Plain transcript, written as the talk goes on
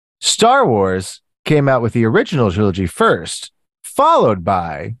Star Wars came out with the original trilogy first, followed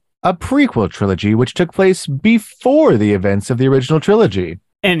by a prequel trilogy, which took place before the events of the original trilogy.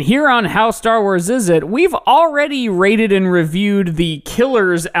 And here on How Star Wars Is It, we've already rated and reviewed the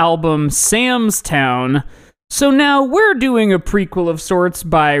Killers album Sam's Town. So now we're doing a prequel of sorts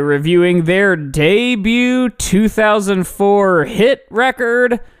by reviewing their debut 2004 hit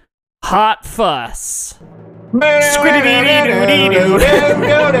record, Hot Fuss. How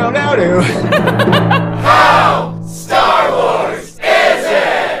Star Wars is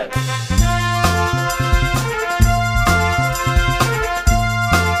it?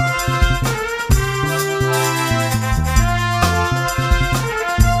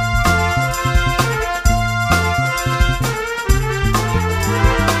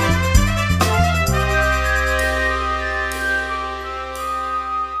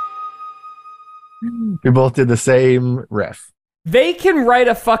 We both did the same riff. They can write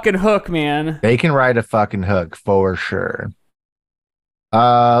a fucking hook, man. They can write a fucking hook for sure.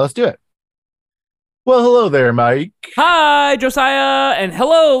 Let's do it. Well, hello there, Mike. Hi, Josiah, and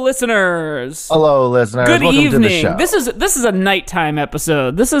hello, listeners. Hello, listeners. Good Welcome evening. to the show. This is a nighttime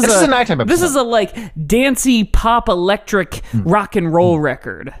episode. This is a nighttime episode. This is a like dancey pop electric rock and roll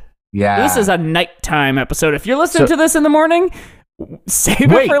record. Yeah. This is a nighttime episode. If you're listening to this in the morning,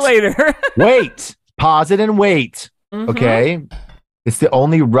 save it for later. Wait. Pause it and wait. Mm-hmm. Okay. It's the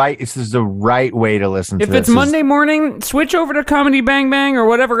only right. This is the right way to listen to If this. it's Monday morning, switch over to Comedy Bang Bang or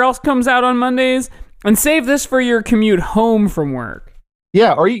whatever else comes out on Mondays and save this for your commute home from work.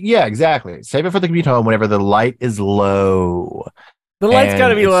 Yeah, yeah, exactly. Save it for the commute home whenever the light is low. The light's got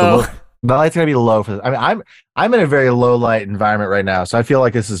to be low. The light's got to be low for this. I mean, I'm in a very low light environment right now, so I feel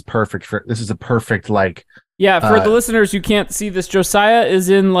like this is perfect a perfect like. Yeah, for the listeners who can't see this, Josiah is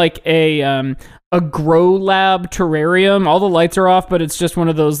in like a grow lab terrarium. All the lights are off, but it's just one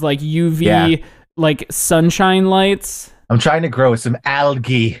of those like UV like sunshine lights. I'm trying to grow some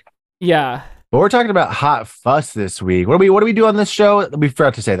algae. Yeah. But we're talking about Hot Fuss this week. What do we do on this show? We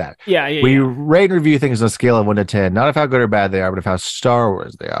forgot to say that. We rate and review things on a scale of 1 to 10, not of how good or bad they are, but of how Star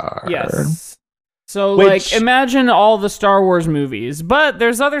Wars they are. Yes. So like imagine all the Star Wars movies, but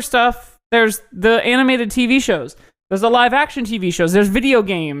there's other stuff. There's the animated TV shows. There's the live action TV shows. There's video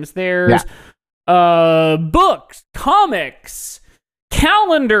games. There's books, comics,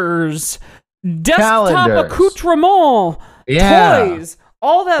 calendars, desktop accoutrement, toys,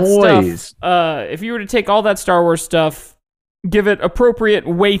 all that stuff. If you were to take all that Star Wars stuff, give it appropriate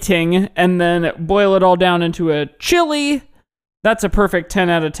weighting, and then boil it all down into a chili, that's a perfect 10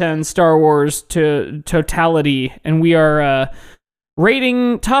 out of 10 Star Wars to totality. And we are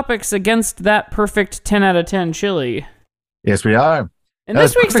rating topics against that perfect 10 out of 10 chili. Yes, we are. And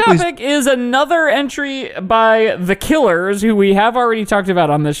this week's topic is another entry by The Killers, who we have already talked about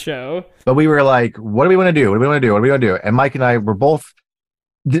on this show. But we were like, what do we want to do? What do we want to do? What do we want to do? And Mike and I were both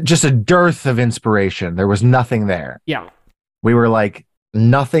just a dearth of inspiration. There was nothing there. Yeah. We were like,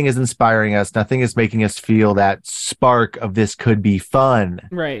 nothing is inspiring us. Nothing is making us feel that spark of this could be fun.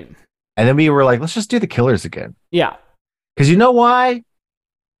 Right. And then we were like, let's just do The Killers again. Yeah. Because you know why?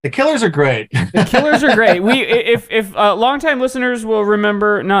 The Killers are great. The Killers are great. If longtime listeners will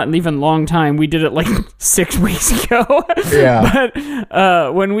remember, not even long time, we did it like 6 weeks ago. Yeah.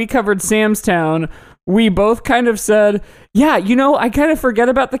 But when we covered Sam's Town, we both kind of said, yeah, you know, I kind of forget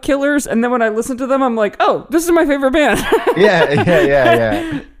about The Killers. And then when I listen to them, I'm like, oh, this is my favorite band.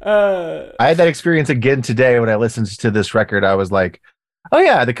 Yeah. I had that experience again today when I listened to this record. I was like, oh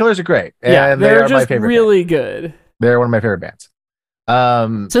yeah, The Killers are great. And they're are just my favorite really band. good. They're one of my favorite bands.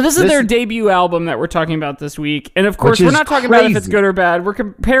 So this is their debut album that we're talking about this week. And of course, we're not talking about if it's good or bad. We're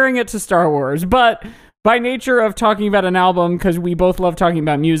comparing it to Star Wars. But by nature of talking about an album, because we both love talking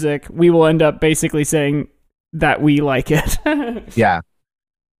about music, we will end up basically saying that we like it. Yeah.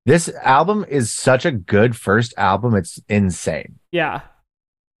 This album is such a good first album. It's insane. Yeah.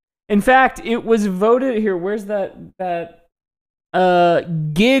 In fact, it was voted here. Where's that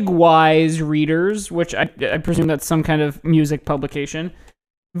GigWise readers, which I presume that's some kind of music publication,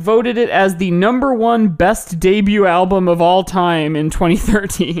 voted it as the #1 best debut album of all time in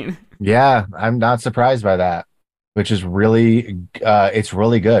 2013. Yeah, I'm not surprised by that, which is really, it's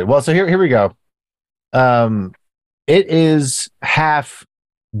really good. Well, so here we go. It is half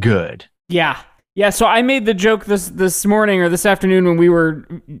good. Yeah. So I made the joke this morning or this afternoon when we were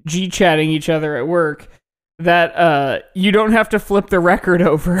G-chatting each other at work that you don't have to flip the record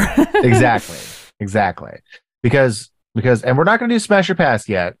over. Exactly. Because and we're not going to do Smash or Pass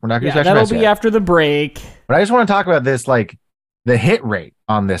yet. We're not going to do Smash or Pass that'll be after the break. But I just want to talk about this, like the hit rate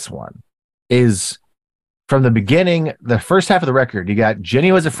on this one is from the beginning, the first half of the record, you got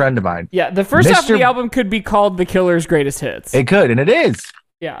Jenny Was a Friend of Mine. Yeah, the first half of the album could be called The Killers' Greatest Hits. It could, and it is.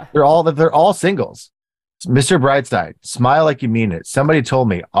 Yeah. They're all singles. Mr. Brightside, Smile Like You Mean It, Somebody Told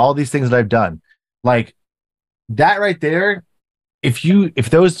Me, all these things that I've done. Like that right there, if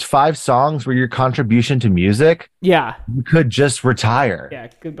those 5 songs were your contribution to music, yeah, you could just retire. Yeah,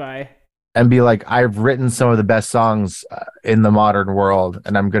 goodbye. And be like, I've written some of the best songs in the modern world,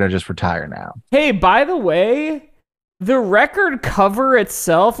 and I'm going to just retire now. Hey, by the way, the record cover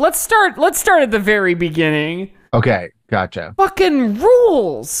itself, let's start at the very beginning. Okay, gotcha. Fucking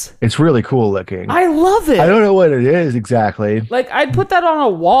rules. It's really cool looking. I love it. I don't know what it is exactly. Like, I'd put that on a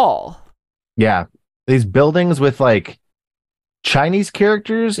wall. Yeah. These buildings with like Chinese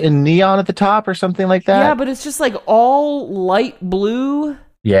characters in neon at the top or something like that. Yeah, but it's just like all light blue.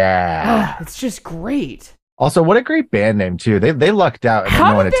 Yeah. It's just great. Also, what a great band name too. They lucked out and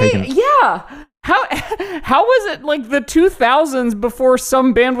no one had taken. Yeah. How was it like the 2000s before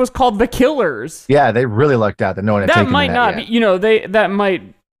some band was called The Killers? Yeah, they really lucked out that no one had taken that. That might not be, that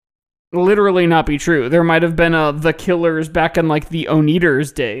might literally not be true. There might have been a The Killers back in like the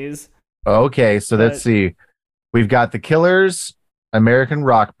Oneaters days. Okay, so let's see. We've got The Killers, American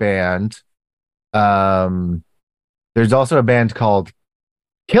rock band. There's also a band called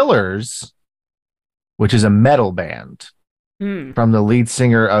Killers, which is a metal band from the lead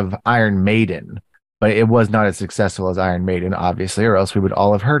singer of Iron Maiden, but it was not as successful as Iron Maiden, obviously, or else we would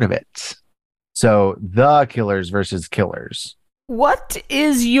all have heard of it. So The Killers versus Killers. What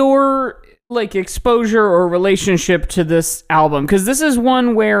is your like exposure or relationship to this album? Because this is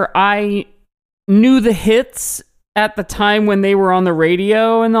one where I knew the hits at the time when they were on the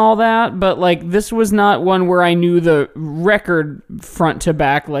radio and all that, but like this was not one where I knew the record front to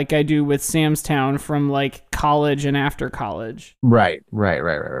back like I do with Sam's Town from like college and after college. Right.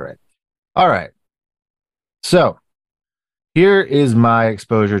 All right. So here is my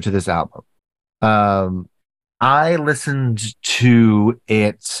exposure to this album. I listened to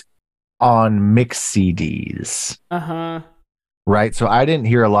it on mix CDs. Uh-huh. Right. So I didn't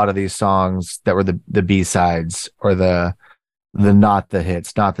hear a lot of these songs that were the B-sides or the not the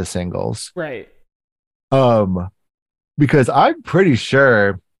hits, not the singles. Right. Because I'm pretty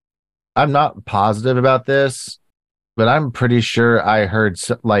sure, I'm not positive about this, but I'm pretty sure I heard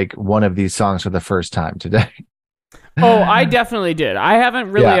like one of these songs for the first time today. Oh, I definitely did. I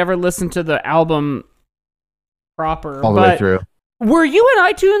haven't really ever listened to the album proper. All the way through. Were you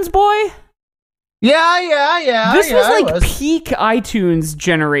an iTunes boy? Yeah. This was like peak iTunes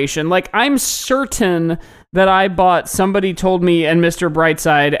generation. Like, I'm certain that I bought Somebody Told Me and Mr.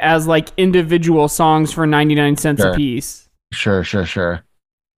 Brightside as like individual songs for 99 cents a piece. Sure.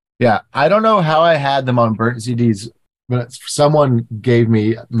 Yeah, I don't know how I had them on burnt CDs, but someone gave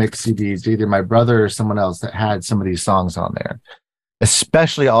me mixed CDs, either my brother or someone else that had some of these songs on there,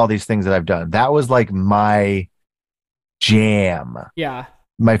 especially all these things that I've done. That was like my jam. Yeah.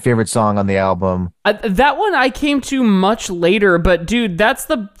 My favorite song on the album. That one I came to much later, but dude, that's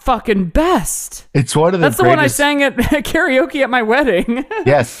the fucking best. It's one of the That's the one I sang at karaoke at my wedding.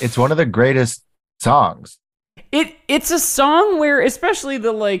 Yes, it's one of the greatest songs. It's a song where, especially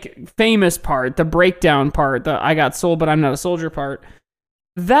the like famous part, the breakdown part, the I got soul but I'm not a soldier part,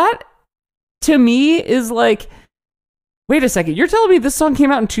 that to me is like, wait a second, you're telling me this song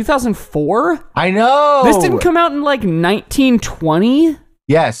came out in 2004? I know. This didn't come out in like 1920?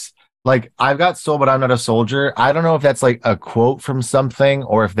 Yes. Like, I've got soul, but I'm not a soldier. I don't know if that's like a quote from something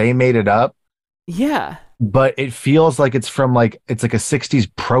or if they made it up. Yeah. But it feels like it's from like, it's like a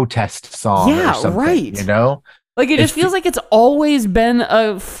 60s protest song or something, right. You know? Like, it just feels like it's always been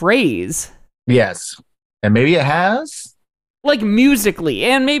a phrase. Yes. And maybe it has? Like, musically,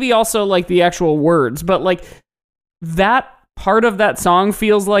 and maybe also like the actual words, but like that part of that song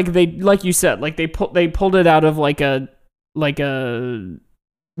feels like they, like you said, like they pulled it out of like a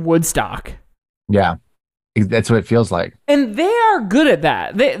Woodstock. Yeah, that's what it feels like. And they are good at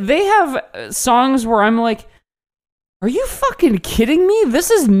that. They have songs where I'm like, are you fucking kidding me? This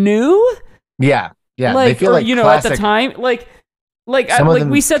is new? Yeah. Like, they feel like classic. At the time,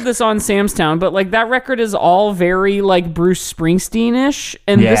 we said this on Sam's Town, but like that record is all very like Bruce Springsteen-ish,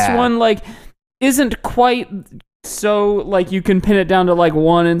 and this one like isn't quite so like you can pin it down to like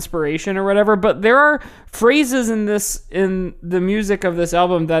one inspiration or whatever, but there are phrases in the music of this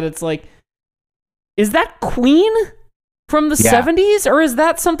album that it's like, is that Queen from the 70s or is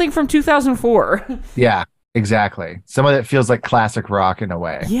that something from 2004? Yeah, exactly. Some of it feels like classic rock in a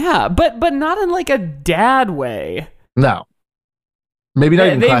way. Yeah, but not in like a dad way. No. Maybe not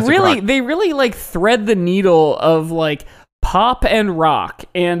even classic rock. They really like thread the needle of like pop and rock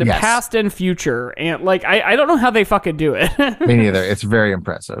and past and future. And like, I don't know how they fucking do it. Me neither. It's very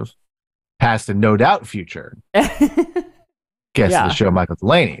impressive. Past and no doubt future. Guest of the show, Michael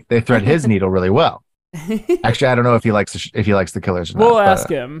Delaney. They thread his needle really well. Actually, I don't know if he likes the Killers or not. We'll ask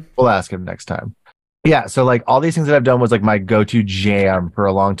him. We'll ask him next time. Yeah, so like all these things that I've done was like my go-to jam for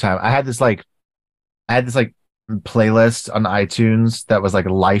a long time. I had this playlist on iTunes that was like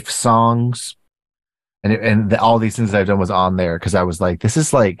life songs, and all these things that I've done was on there because I was like, this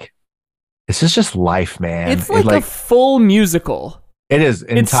is just life, man. It's like a full musical. It is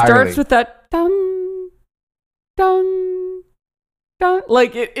entirely. It starts with that dun dun dun,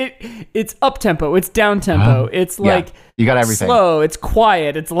 like it's up tempo, it's down tempo, it's like you got everything. Slow, it's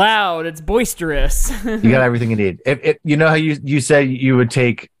quiet, it's loud, it's boisterous. You got everything you need. If you know how you said you would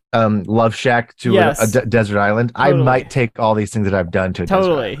take Love Shack to a desert island. Totally. I might take all these things that I've done to a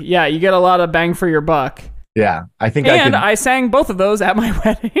desert island. Yeah, you get a lot of bang for your buck. Yeah, I think I sang both of those at my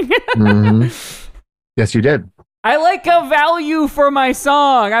wedding. Mm-hmm. Yes, you did. I like a value for my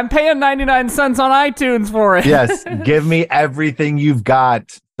song. I'm paying 99 cents on iTunes for it. Yes, give me everything you've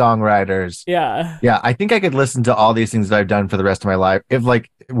got, songwriters. Yeah. Yeah, I think I could listen to all these things that I've done for the rest of my life. If like,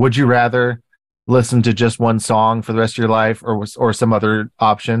 would you rather listen to just one song for the rest of your life or some other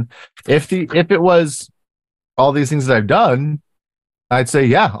option? If it was all these things that I've done, I'd say,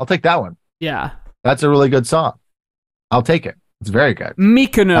 yeah, I'll take that one. Yeah. That's a really good song. I'll take it. It's very good.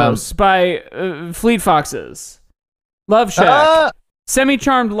 Mykonos by Fleet Foxes. Love Shack.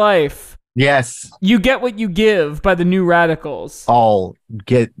 Semi-Charmed Life. Yes. You Get What You Give by the New Radicals. I'll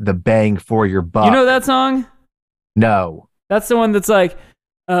get the bang for your buck. You know that song? No. That's the one that's like,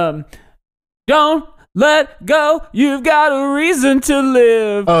 don't let go. You've got a reason to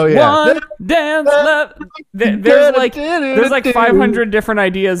live. Oh yeah. One dance left. There's like 500 different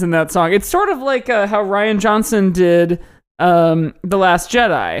ideas in that song. It's sort of like how Rian Johnson did The Last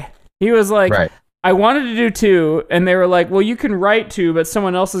Jedi. He was like, right. I wanted to do 2, and they were like, well, you can write 2, but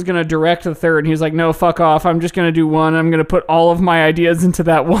someone else is going to direct the 3rd. And he's like, no, fuck off. I'm just going to do 1. I'm going to put all of my ideas into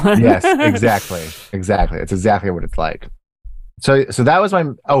that 1. Yes, exactly. Exactly. It's exactly what it's like. So that was my...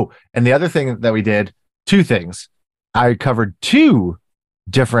 Oh, and the other thing that we did, 2 things. I covered 2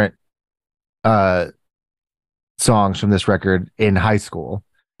 different songs from this record in high school.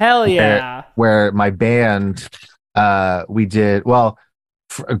 Hell yeah. Where my band, we did... Well...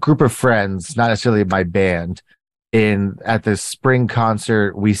 a group of friends, not necessarily my band, at the spring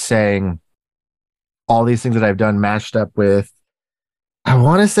concert, we sang all these things that I've done mashed up with, I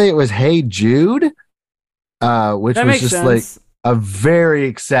want to say it was Hey Jude, which that was just sense. Like a very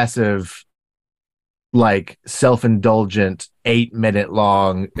excessive, like self-indulgent 8-minute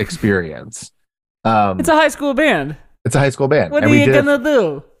long experience. It's a high school band. What are you gonna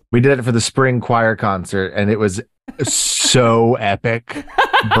do? We did it for the spring choir concert, and it was so epic,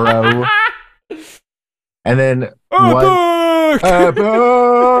 bro. And then epic!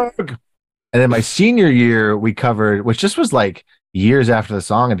 And then my senior year, we covered, which just was like years after the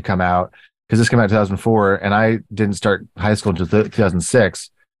song had come out, because this came out in 2004, and I didn't start high school until 2006.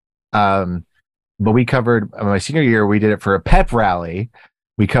 But we covered, my senior year, we did it for a pep rally.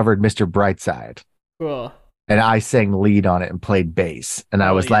 We covered Mr. Brightside. Cool. And I sang lead on it and played bass. And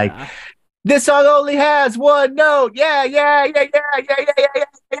I was like, this song only has 1 note. Yeah.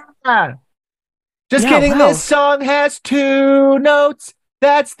 Just kidding. Wow. This song has 2 notes.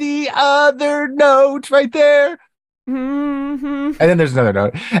 That's the other note right there. Mm-hmm. And then there's another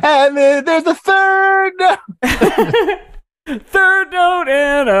note. And then there's a 3rd note. 3rd note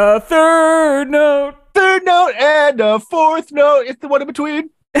and a 3rd note. 3rd note and a 4th note. It's the one in between.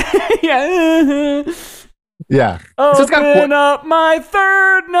 Yeah. Yeah. Open up my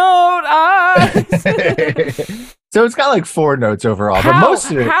 3rd note eyes. So it's got like 4 notes overall. But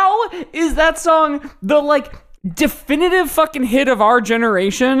most of it. How is that song the like definitive fucking hit of our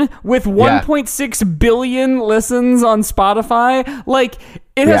generation with 1.6 billion listens on Spotify? Like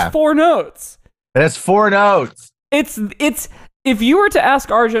it has 4 notes. It has 4 notes. It's if you were to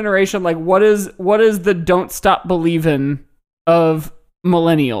ask our generation, like what is the Don't Stop Believin' of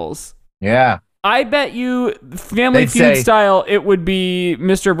millennials? Yeah. I bet you Family Feud style, it would be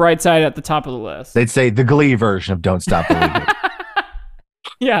Mr. Brightside at the top of the list. They'd say the Glee version of Don't Stop Believing.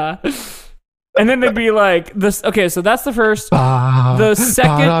 Yeah. And then they'd be like, this. Okay, so that's the first. The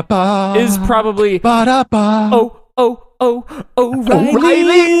second is probably O'Reilly.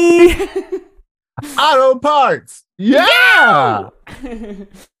 Auto Parts. Yeah.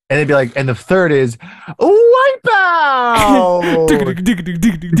 And they'd be like, and the 3rd is Wipeout. And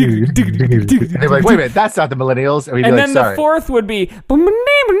they're like, wait a minute, that's not the millennials. And we'd be like, sorry. The 4th would be.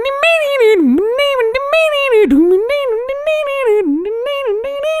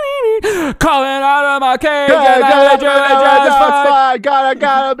 Calling out of my cage.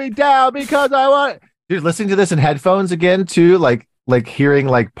 Gotta be down because I want it. Dude, listening to this in headphones again too, like hearing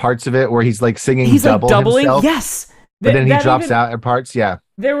like parts of it where he's like singing he's double like doubling himself, yes, but then he drops out at parts. Yeah,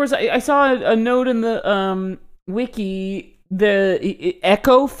 there was I saw a note in the wiki, the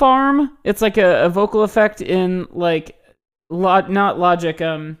Echo Farm. It's like a vocal effect in like not Logic,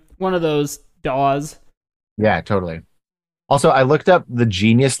 one of those DAWs. Yeah, totally. Also, I looked up the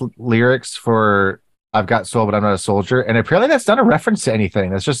Genius lyrics for "I've Got Soul, but I'm Not a Soldier," and apparently that's not a reference to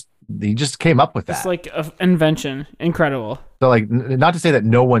anything. That's just he just came up with that. It's like an invention. Incredible. So, like, not to say that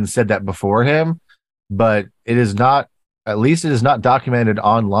no one said that before him, but it is not. At least it is not documented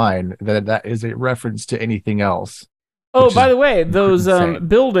online that is a reference to anything else. Oh, by the way, those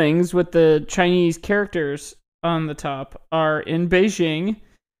buildings with the Chinese characters on the top are in Beijing.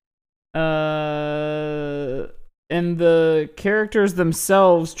 And the characters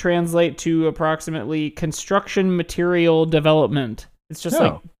themselves translate to approximately construction material development. It's just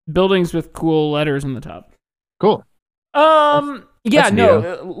like buildings with cool letters on the top. Cool. Listen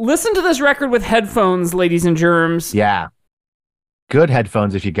to this record with headphones, ladies and germs. Yeah. Good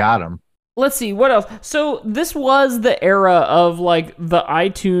headphones if you got them. Let's see, what else? So this was the era of like the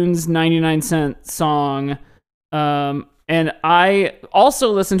iTunes 99-cent song. And I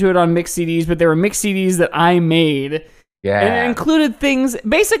also listened to it on mixed CDs, but there were mixed CDs that I made. Yeah. And it included things,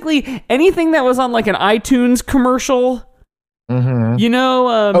 basically anything that was on like an iTunes commercial. Mm-hmm. You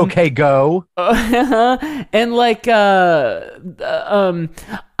know, okay, go. And like, I'm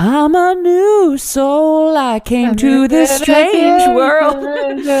a new soul. I came to this strange world.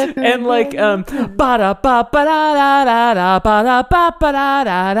 And like, ba-da ba ba da da da ba da ba ba da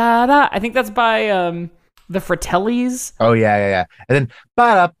da da da. I think that's by the Fratellis. Oh yeah. And then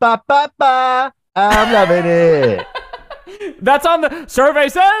ba da ba ba ba. I'm loving it. That's on the survey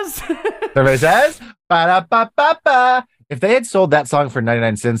says. Survey says ba da ba ba ba. If they had sold that song for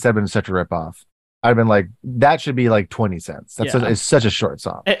 99 cents, that'd been such a ripoff. I'd have been like, that should be like 20 cents. It's such a short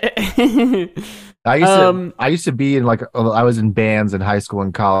song. I used to be in like, I was in bands in high school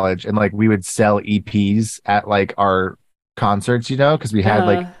and college, and like we would sell EPs at like our concerts, you know, because we had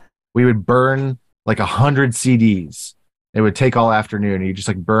like, we would burn like 100 CDs. It would take all afternoon, and you just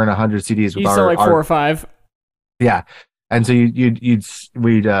like burn 100 CDs with like 4 or 5. Yeah. And so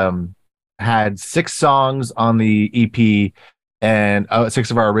we'd had 6 songs on the EP and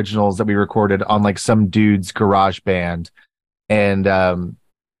 6 of our originals that we recorded on like some dude's garage band, and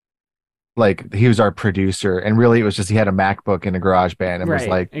like he was our producer, and really it was just he had a MacBook in a garage band and was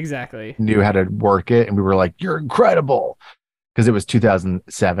like exactly knew how to work it, and we were like, you're incredible, because it was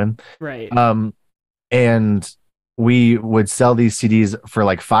 2007, right? And we would sell these CDs for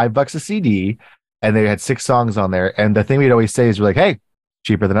like $5 a CD, and they had 6 songs on there, and the thing we'd always say is we're like, hey,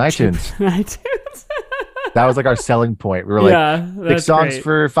 cheaper than iTunes. That was like our selling point. We were like, 6 songs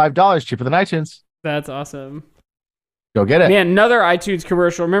for $5 cheaper than iTunes. That's awesome. Go get it. Man, another iTunes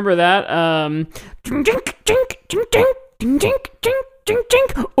commercial. Remember that?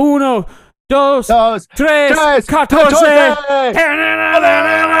 Uno, dos, tres, catorce.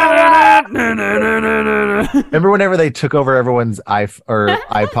 Remember whenever they took over everyone's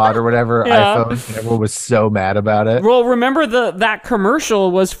iPod or whatever, iPhone, and everyone was so mad about it? Well, remember that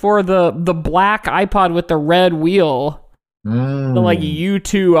commercial was for the black iPod with the red wheel. The like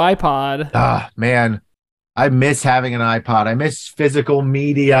U2 iPod. Ah, man. I miss having an iPod. I miss physical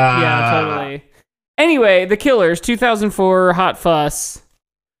media. Yeah, totally. Anyway, The Killers, 2004, Hot Fuss.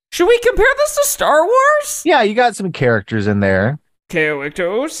 Should we compare this to Star Wars? Yeah, you got some characters in there.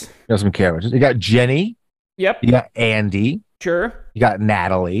 Characters. You got some characters. You got Jenny. Yep. You got Andy. Sure. You got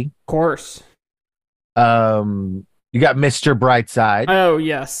Natalie. Of course. You got Mr. Brightside. Oh,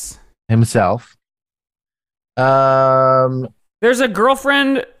 yes. Himself. There's a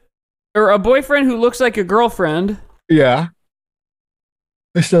girlfriend or a boyfriend who looks like a girlfriend. Yeah.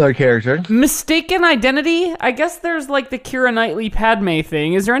 It's another character. Mistaken identity? I guess there's like the Keira Knightley Padme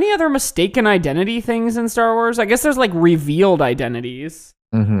thing. Is there any other mistaken identity things in Star Wars? I guess there's like revealed identities.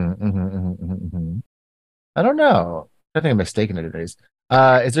 I don't know. I think I'm mistaken identities.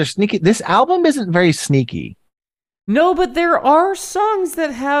 Is there sneaky? This album isn't very sneaky. No, but there are songs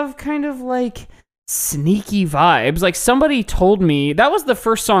that have kind of like sneaky vibes. Like somebody told me that was the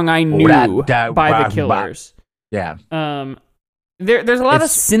first song I knew by The Killers. Yeah. There's a lot of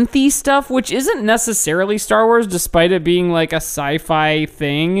synthy stuff, which isn't necessarily Star Wars, despite it being like a sci-fi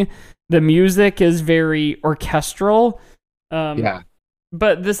thing. The music is very orchestral. Yeah.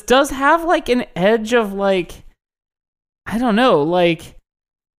 But this does have like an edge of like, I don't know, like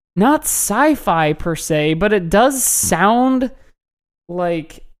not sci-fi per se, but it does sound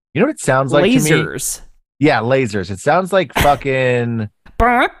like you know what it sounds like lasers. To me? Yeah, lasers. It sounds like fucking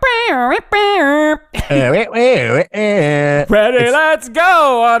Ready, let's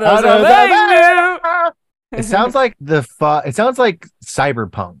go. It sounds like it sounds like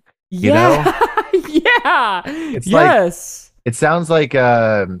cyberpunk. You know? Yeah. It's yes. It sounds like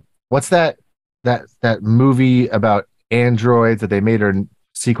what's that movie about androids that they made a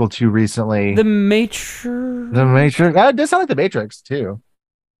sequel to recently? The Matrix. It does sound like The Matrix too.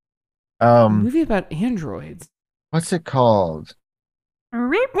 A movie about androids. What's it called? Oh,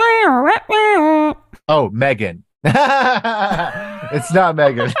 Megan. It's not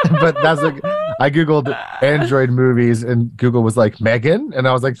Megan, but that's like I googled android movies and Google was like Megan, and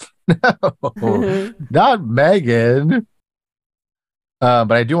I was like, no, not Megan.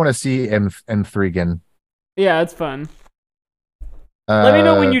 But I do want to see M3gan. Yeah, it's fun. Let me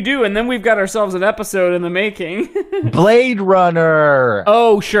know when you do, and then we've got ourselves an episode in the making. Blade Runner.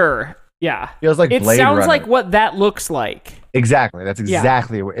 Oh, sure. Yeah. Feels like it Blade sounds Runner. like what that looks like. Exactly. That's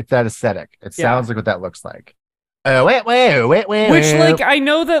exactly what it's that aesthetic. It sounds like what that looks like. Wait. Which, like, I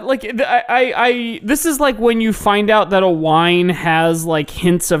know that, like, this is like when you find out that a wine has, like,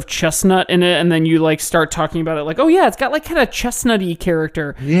 hints of chestnut in it, and then you, like, start talking about it, like, oh, yeah, it's got, like, kind of chestnutty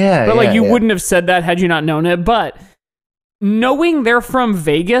character. Yeah. But, like, you wouldn't have said that had you not known it. But knowing they're from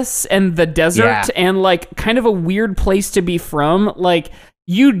Vegas and the desert and, like, kind of a weird place to be from, like,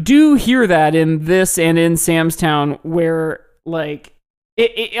 you do hear that in this and in Sam's Town, where, like,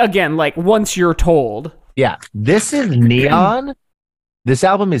 it again, like, once you're told. Yeah, this is neon. This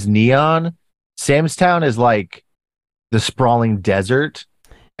album is neon. Sam's Town is like the sprawling desert,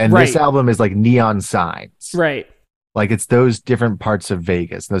 and this album is like neon signs. Right. Like it's those different parts of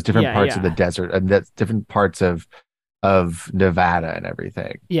Vegas, those different parts of the desert, and that's different parts of Nevada and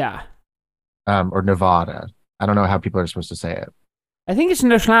everything. Yeah. Or Nevada. I don't know how people are supposed to say it. I think it's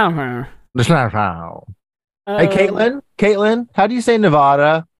Nevada. Hey, Caitlin, how do you say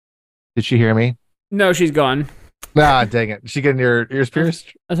Nevada? Did she hear me? No, she's gone. Ah, dang it. She getting your ears pierced?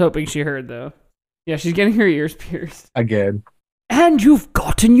 I was hoping she heard, though. Yeah, she's getting her ears pierced. Again. And you've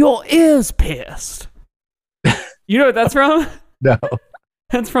gotten your ears pierced. You know what that's from? No.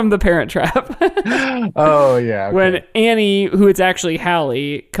 That's from The Parent Trap. Oh, yeah. Okay. When Annie, who it's actually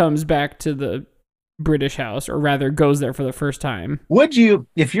Hallie, comes back to the British house, or rather goes there for the first time. Would you,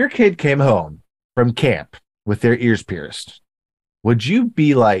 if your kid came home from camp with their ears pierced, would you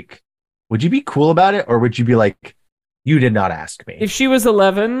be cool about it, or would you be like, you did not ask me? If she was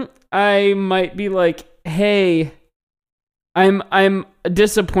 11, I might be like, hey, I'm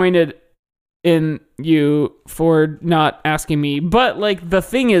disappointed in you for not asking me. But, like, the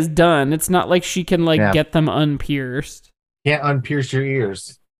thing is done. It's not like she can, like, get them unpierced. Can't unpierce your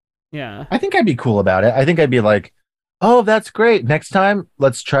ears. Yeah. I think I'd be cool about it. I think I'd be like, oh, that's great. Next time,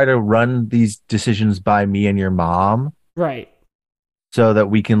 let's try to run these decisions by me and your mom. Right. So that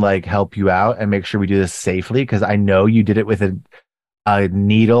we can, like, help you out and make sure we do this safely. Because I know you did it with a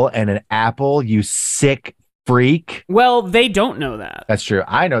needle and an apple, you sick freak. Well, they don't know that. That's true.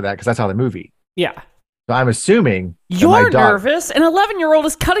 I know that because I saw the movie. Yeah. So I'm assuming you're nervous. An 11-year-old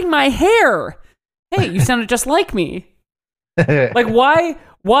is cutting my hair. Hey, you sounded just like me. Like,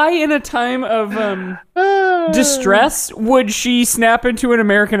 why in a time of distress would she snap into an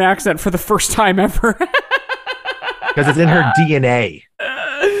American accent for the first time ever? Because it's in her DNA.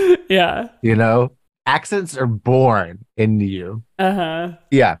 Yeah. You know, accents are born into you. Uh-huh.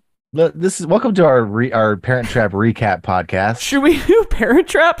 Yeah. This is welcome to our Parent Trap recap podcast. Should we do Parent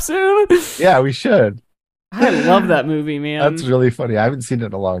Trap soon? Yeah, we should. I love that movie, man. That's really funny. I haven't seen it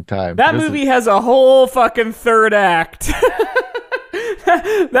in a long time. That movie has a whole fucking third act.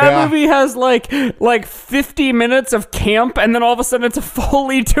 That movie has like 50 minutes of camp, and then all of a sudden it's a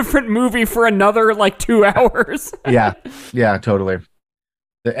fully different movie for another like 2 hours. Yeah, totally.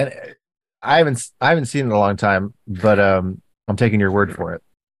 And I haven't seen it in a long time, but I'm taking your word for it.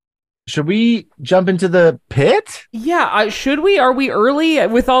 Should we jump into the pit? Yeah, should we? Are we early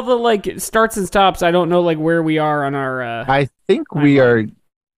with all the like starts and stops? I don't know like where we are on our. I think we are. Let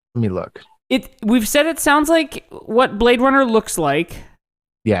me look. We've said it sounds like what Blade Runner looks like.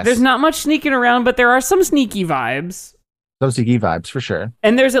 Yes. There's not much sneaking around, but there are some sneaky vibes. Some sneaky vibes for sure.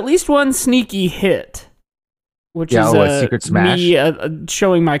 And there's at least one sneaky hit, which is a secret smash. Me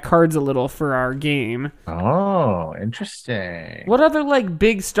showing my cards a little for our game. Oh, interesting. What other like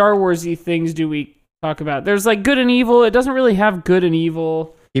big Star Wars-y things do we talk about? There's like good and evil. It doesn't really have good and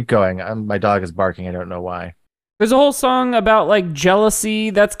evil. Keep going. My dog is barking. I don't know why. There's a whole song about like jealousy.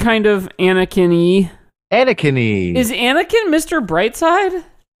 That's kind of Anakin-y. Anakin-y. Is Anakin Mr. Brightside?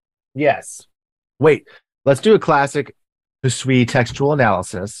 Yes. Wait, let's do a classic Hisui textual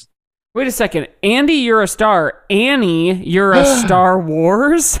analysis. Wait a second. Andy, you're a star. Annie, you're a Star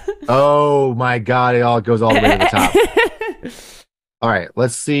Wars? Oh my God, it all goes all the way to the top. All right,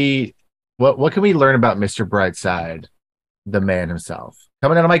 let's see. What can we learn about Mr. Brightside, the man himself?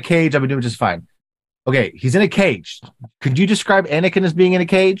 Coming out of my cage, I've been doing just fine. Okay, he's in a cage. Could you describe Anakin as being in a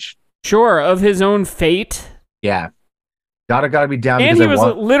cage? Sure, of his own fate. Yeah. Gotta be down. And he was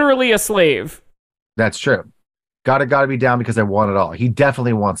literally a slave. That's true. Gotta be down because I want it all. He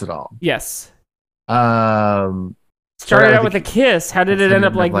definitely wants it all. Yes. Started out with a kiss. How did it end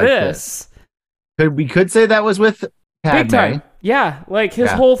up like this? We could say that was with Padme. Big time. Yeah, like his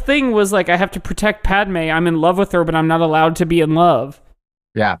whole thing was like, I have to protect Padme. I'm in love with her, but I'm not allowed to be in love.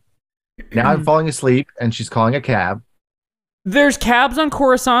 Yeah. Now I'm falling asleep, and she's calling a cab. There's cabs on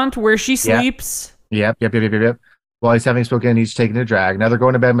Coruscant where she sleeps. Yep. While he's having spoken, he's taking a drag. Now they're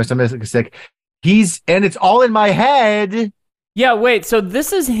going to bed. My stomach is sick. And it's all in my head. Yeah, wait. So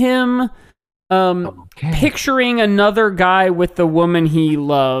this is him picturing another guy with the woman he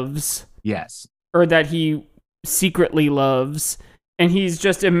loves. Yes. Or that he secretly loves. And he's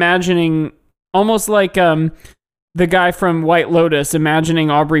just imagining, almost like the guy from White Lotus, imagining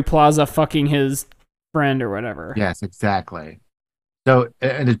Aubrey Plaza fucking his friend or whatever. Yes, exactly. So,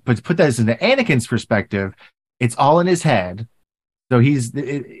 and to put that into Anakin's perspective, it's all in his head. So he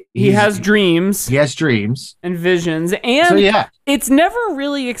has dreams. He has dreams and visions, and it's never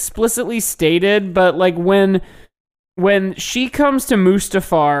really explicitly stated. But like when she comes to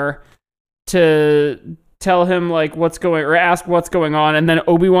Mustafar to tell him like ask what's going on, and then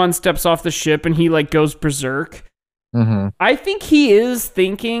Obi-Wan steps off the ship and he like goes berserk. Mm-hmm. I think he is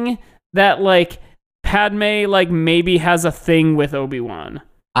thinking that like Padme like maybe has a thing with Obi-Wan.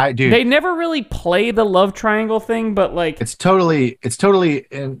 They never really play the love triangle thing, but like it's totally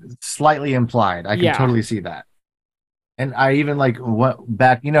slightly implied. I can totally see that. And I even like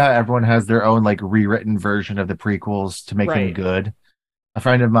you know how everyone has their own like rewritten version of the prequels to make them good. A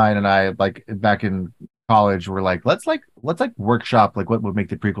friend of mine and I, like back in college, were like, let's workshop like what would make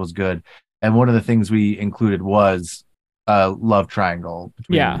the prequels good. And one of the things we included was a love triangle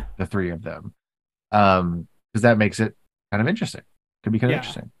between the three of them, because that makes it kind of interesting. Could be kind of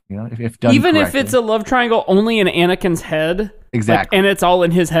interesting, you know, if done even correctly. If it's a love triangle only in Anakin's head, exactly, and it's all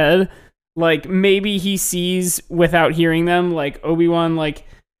in his head. Like maybe he sees without hearing them, like Obi-Wan, like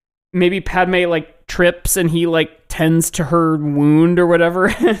maybe Padme like trips and he like tends to her wound or whatever.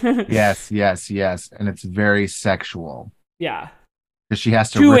 yes, and it's very sexual. Yeah, because she has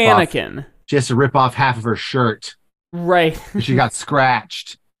to Anakin. She has to rip off half of her shirt. Right. She got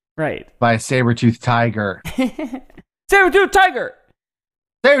scratched. Right. By a saber-toothed tiger. Saber-toothed tiger.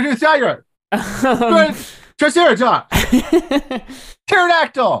 Saber-toothed tiger. Triceratops.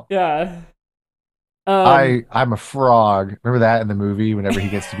 Pterodactyl. Yeah. I'm a frog. Remember that in the movie whenever he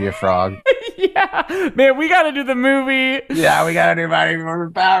gets to be a frog? Yeah. Man, we got to do the movie. Yeah, we got to do Mighty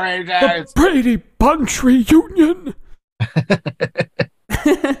Morphin Power Rangers. The Brady Bunch reunion.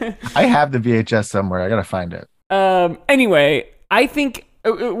 I have the VHS somewhere. I got to find it. Anyway, I think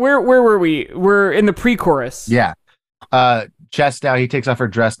where were we? We're in the pre-chorus. Yeah. Chest now. He takes off her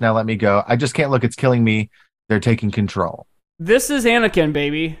dress. Now let me go. I just can't look. It's killing me. They're taking control. This is Anakin,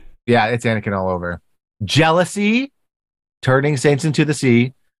 baby. Yeah, it's Anakin all over. Jealousy, turning saints into the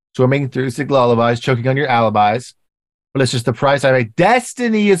sea, swimming through sick lullabies, choking on your alibis. But it's just the price I pay.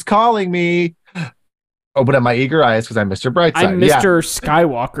 Destiny is calling me. Open up my eager eyes because I'm Mr. Brightside. I'm Mr.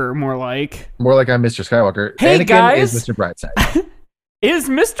 Skywalker, more like. More like I'm Mr. Skywalker. Hey, Anakin guys. is Mr. Brightside. Is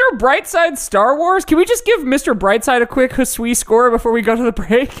Mr. Brightside Star Wars? Can we just give Mr. Brightside a quick Hisui score before we go to the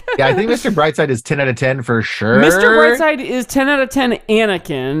break? Yeah, I think Mr. Brightside is 10 out of 10 for sure. Mr. Brightside is 10 out of 10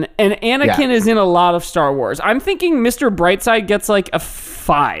 Anakin, and Anakin is in a lot of Star Wars. I'm thinking Mr. Brightside gets like a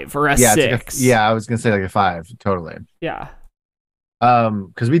 5 or a 6. I was going to say like a 5, totally. Yeah.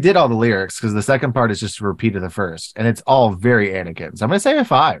 Because we did all the lyrics, because the second part is just a repeat of the first, and it's all very Anakin. So I'm going to say a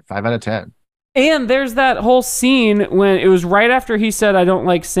 5 out of 10. And there's that whole scene when it was right after he said, I don't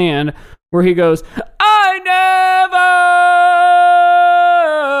like sand, where he goes, I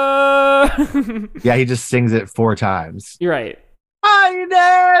never. Yeah, he just sings it 4 times. You're right. I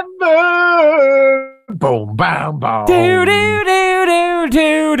never. Boom, boom, boom. Do, do, do, do,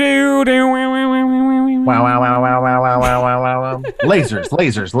 do, do, do. Wow, wow, wow, wow, wow, wow, wow, wow, wow. Lasers.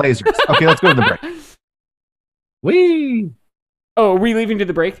 Okay, let's go to the break. Wee. Oh, are we leaving to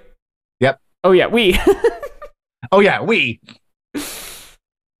the break? Yep. Oh, yeah, we. Oh, yeah, we. You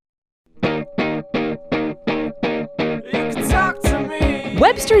can talk to me.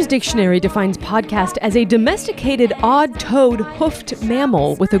 Webster's Dictionary defines podcast as a domesticated, odd-toed, hoofed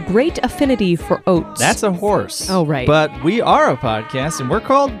mammal with a great affinity for oats. That's a horse. Oh, right. But we are a podcast, and we're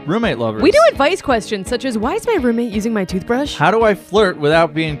called Roommate Lovers. We do advice questions such as, why is my roommate using my toothbrush? How do I flirt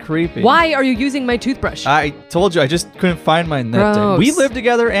without being creepy? Why are you using my toothbrush? I told you, I just couldn't find mine that day. We live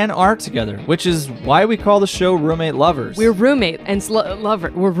together and are together, which is why we call the show Roommate Lovers. We're roommate and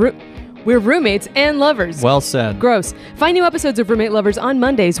lover. We're roommates and lovers. Well said. Gross. Find new episodes of Roommate Lovers on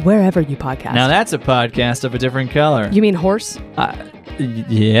Mondays wherever you podcast. Now that's a podcast of a different color. You mean horse?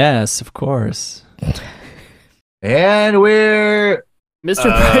 Yes, of course. And we're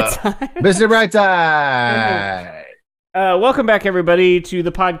Mr. Brightside. Mr. Brightside. Welcome back, everybody, to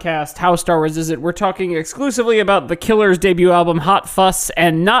the podcast, How Star Wars Is It? We're talking exclusively about The Killer's debut album, Hot Fuss,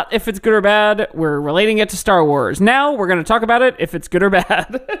 and not if it's good or bad. We're relating it to Star Wars. Now, we're going to talk about it if it's good or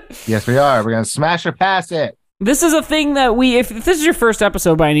bad. Yes, we are. We're going to smash or pass it. This is a thing that if this is your first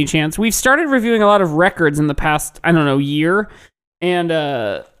episode by any chance, we've started reviewing a lot of records in the past, year. And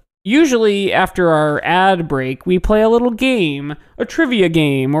usually after our ad break, we play a little game, a trivia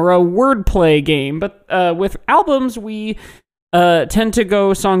game, or a wordplay game. But with albums, we tend to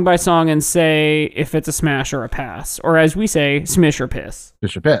go song by song and say if it's a smash or a pass. Or as we say, smish or piss.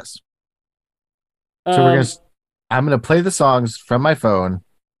 Smish or piss. So I'm going to play the songs from my phone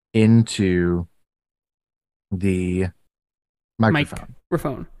into the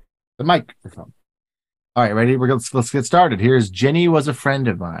microphone. The microphone. All right, ready? Let's get started. Here's Jenny Was a Friend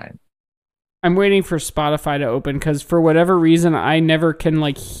of Mine. I'm waiting for Spotify to open because for whatever reason, I never can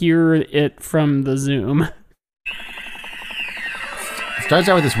hear it from the Zoom. It starts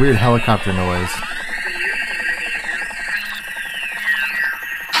out with this weird helicopter noise.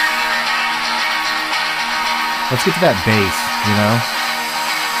 Let's get to that bass, you know?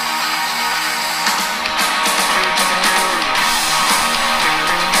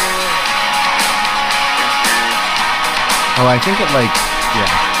 Oh, I think it yeah.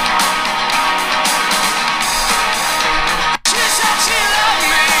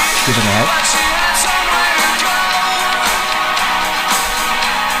 She's in the head.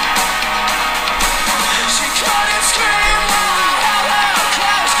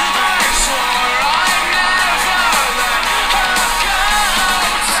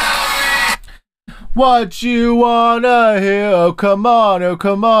 What you wanna hear? Oh, come on, oh,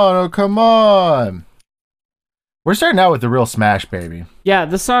 come on, oh, come on. We're starting out with the real smash, baby. Yeah,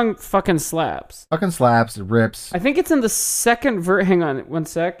 this song fucking slaps. Fucking slaps, it rips. I think it's in the second verse. Hang on, one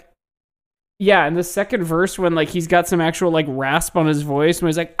sec. Yeah, in the second verse when he's got some actual rasp on his voice when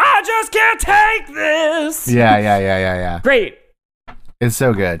he's like, I just can't take this. Yeah. Great. It's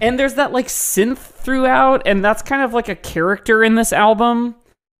so good. And there's that synth throughout, and that's kind of a character in this album.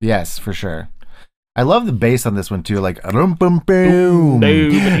 Yes, for sure. I love the bass on this one too, rum bum boom,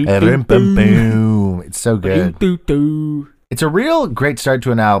 rum bum boom. It's so good. It's a real great start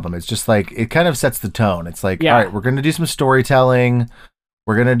to an album. It's just it kind of sets the tone. It's all right, we're gonna do some storytelling.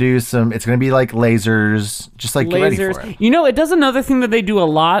 We're gonna do some. It's gonna be lasers. Just get ready for it. It does another thing that they do a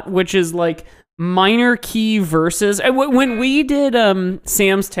lot, which is minor key verses. When we did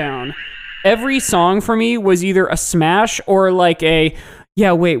Sam's Town, every song for me was either a smash or a.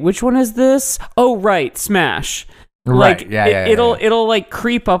 Yeah, wait, which one is this? Oh, right, smash. Right, yeah. It'll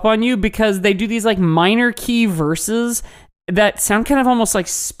creep up on you because they do these minor key verses that sound kind of almost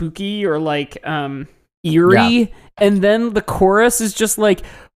spooky or eerie, and then the chorus is just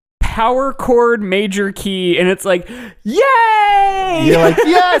power chord major key, and it's yay! You're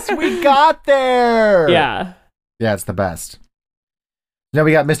yes, we got there! Yeah, it's the best. Now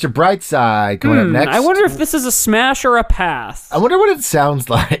we got Mr. Brightside coming up next. I wonder if this is a smash or a pass. I wonder what it sounds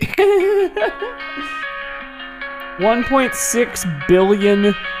like. 1.6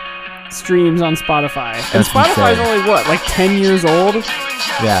 billion streams on Spotify. And Spotify's insane. only, 10 years old?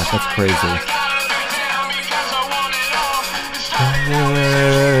 Yeah, that's crazy.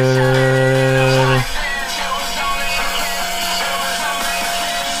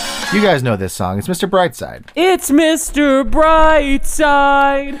 You guys know this song. It's Mr. Brightside. It's Mr.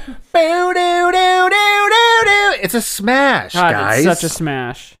 Brightside. It's a smash, guys. It's such a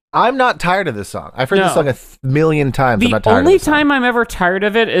smash. I'm not tired of this song. I've heard this song a million times. I'm not tired The of only this song. time I'm ever tired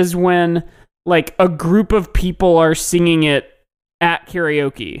of it is when, a group of people are singing it at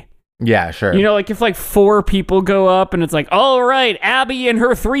karaoke. Yeah, sure. If 4 people go up and it's all right, Abby and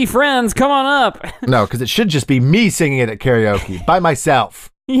her 3 friends, come on up. No, because it should just be me singing it at karaoke by myself.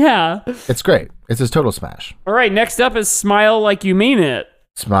 Yeah. It's great. It's his total smash. All right, next up is Smile Like You Mean It.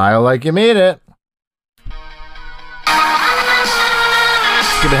 Smile like you mean it.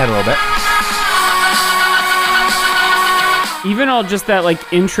 Skip ahead a little bit. Even all just that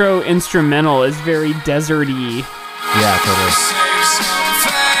like intro instrumental is very deserty. Yeah, totally.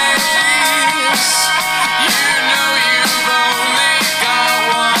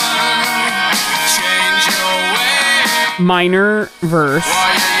 Minor verse.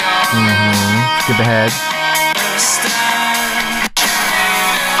 Skip ahead.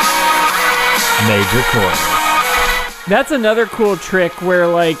 Major chorus. That's another cool trick where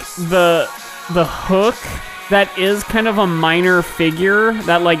like the hook that is kind of a minor figure,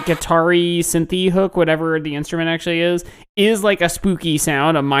 that like guitar-y synthy hook, whatever the instrument actually is like a spooky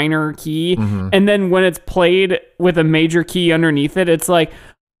sound, a minor key. And then when it's played with a major key underneath it, it's like,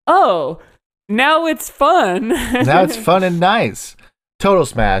 oh, now it's fun. Now it's fun and nice. Total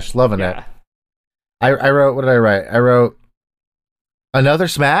smash. Loving it. I wrote, what did I write? I wrote another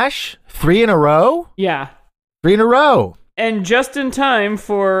smash? 3 in a row? Yeah. 3 in a row. And just in time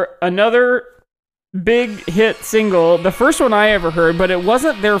for another big hit single. The first one I ever heard, but it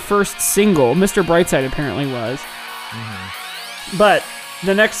wasn't their first single. Mr. Brightside apparently was. But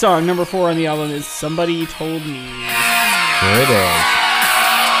the next song, number 4 on the album, is Somebody Told Me. There it is.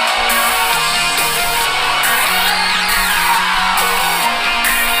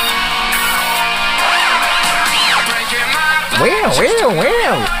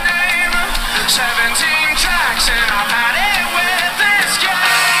 Wow. 17 tracks and I've had it with this game.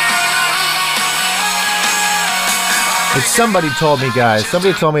 It's Somebody Told Me, guys.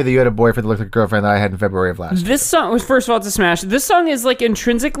 Somebody told me that you had a boyfriend that looked like a girlfriend that I had in February of last year. This song was, first of all, it's a smash. This song is like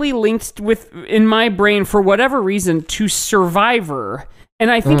intrinsically linked with, in my brain, for whatever reason, to Survivor.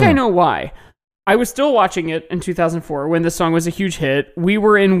 And I think I know why. I was still watching it in 2004 when this song was a huge hit. We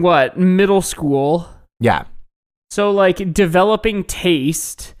were in what? Middle school. Yeah. So like developing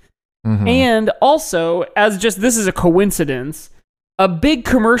taste. And also, as just, this is a coincidence, a big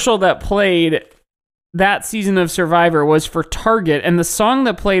commercial that played that season of Survivor was for Target, and the song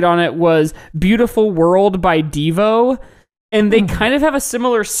that played on it was Beautiful World by Devo, and they kind of have a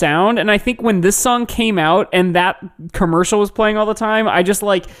similar sound, and I think when this song came out and that commercial was playing all the time, I just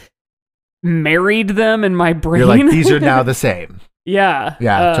like married them in my brain. You're like, these are now the same. Yeah.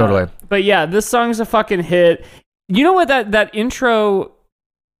 Yeah, totally. But yeah, this song's a fucking hit. You know what that intro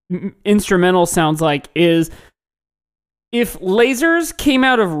instrumental sounds like is if lasers came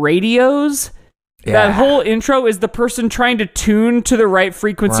out of radios, that whole intro is the person trying to tune to the right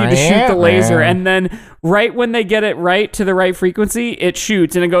frequency to shoot the laser, and then right when they get it right to the right frequency, it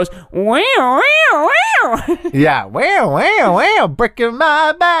shoots and it goes wow wow wow. Yeah, wow, breaking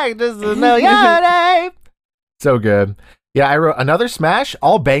my back just to know your name. So good. Yeah, I wrote another smash,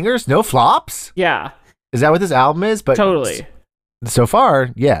 all bangers, no flops. Yeah. Is that what this album is? But totally. So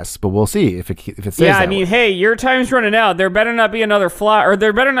far, yes, but we'll see if it stays. Yeah, I that mean, way. hey, your time's running out. There better not be another flop, or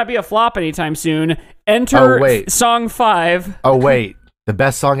there better not be a flop anytime soon. Enter song 5. Oh wait, the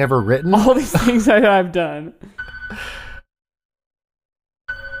best song ever written. All these things I've done.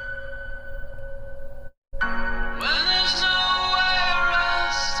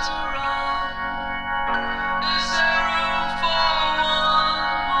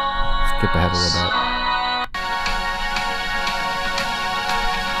 Skip ahead a little bit.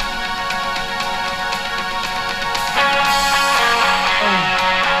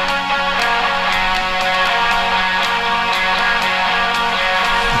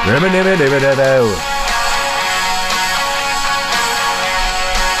 I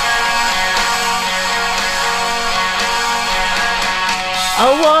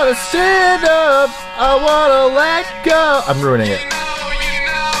wanna stand up. I wanna let go. I'm ruining it.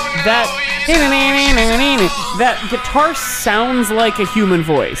 That guitar sounds like a human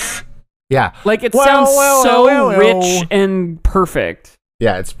voice. Yeah. Like it sounds so rich and perfect.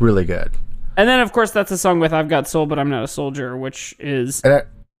 Yeah, it's really good. And then, of course, that's a song with I've Got Soul, But I'm Not a Soldier, which is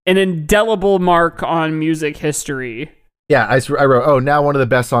an indelible mark on music history. Yeah, I wrote, oh, now one of the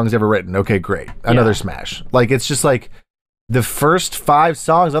best songs ever written. Okay, great. Another smash. Like, it's just like the first 5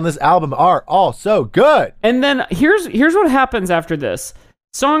 songs on this album are all so good. And then here's what happens after this.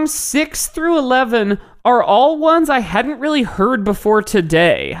 Songs 6 through 11 are all ones I hadn't really heard before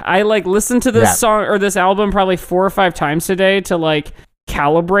today. I like listened to this song or this album probably 4 or 5 times today to like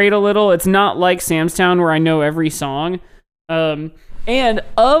calibrate a little. It's not like Sam's Town where I know every song. And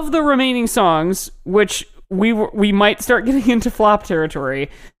of the remaining songs, which we might start getting into flop territory,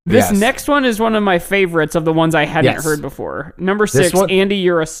 this next one is one of my favorites of the ones I hadn't heard before. Number 6, Andy,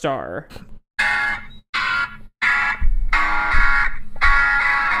 You're a Star.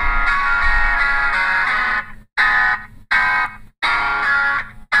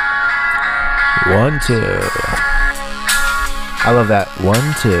 One, two. I love that. 1,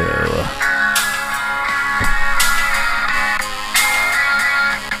 2.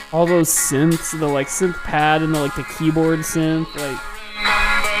 all those synths, the like synth pad and the like the keyboard synth, like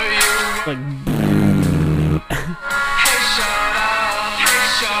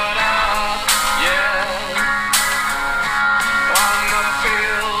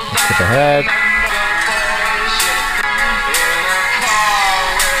Skip ahead.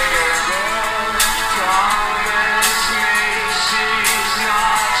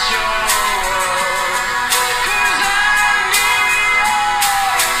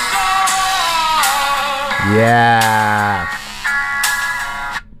 Yeah.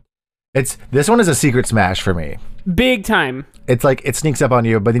 This one is a secret smash for me. Big time. It's like it sneaks up on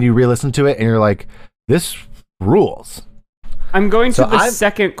you, but then you re-listen to it and you're like, this rules. I'm going to the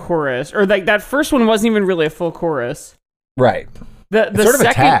second chorus, or like that first one wasn't even really a full chorus. Right. The sort of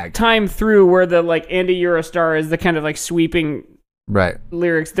second time through where the like Andy Eurostar is the kind of like sweeping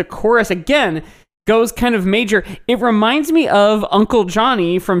lyrics. The chorus again goes kind of major. It reminds me of Uncle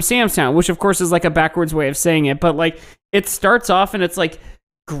Johnny from Sam's Town, which of course is like a backwards way of saying it, but like it starts off and it's like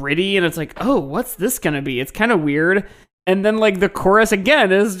gritty and it's like, oh, what's this gonna be? It's kind of weird. And then like the chorus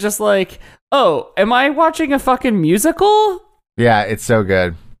again is just like, oh, am I watching a fucking musical? Yeah, it's so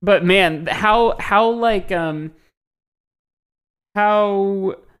good. But man, how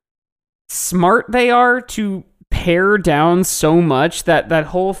smart they are to pare down so much that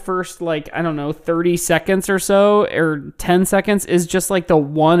whole first like, I don't know, 30 seconds or so or 10 seconds is just like the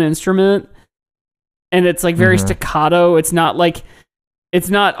one instrument, and it's like very staccato. It's not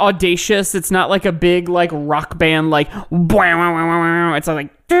audacious. It's not like a big like rock band like it's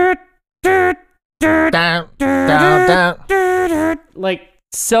like like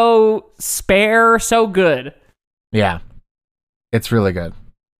so spare, so good. Yeah, it's really good.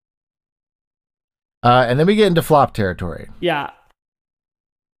 And then we get into flop territory. Yeah.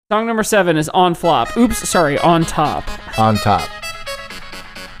 Song number 7 is On Flop. Oops, sorry, On Top. On Top.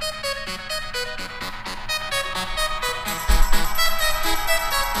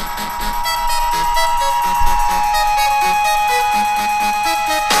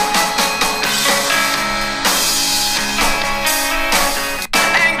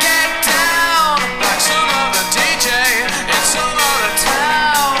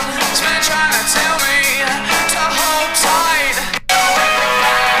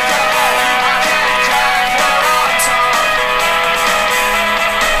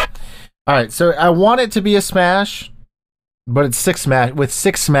 All right, so I want it to be a smash, but it's six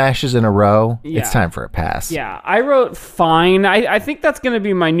smashes in a row. Yeah. It's time for a pass. Yeah, I wrote fine. I think that's going to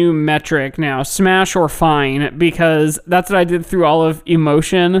be my new metric now, smash or fine, because that's what I did through all of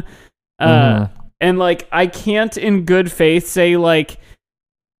Emotion. And like, I can't in good faith say like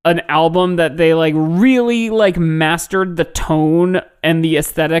an album that they like really like mastered the tone and the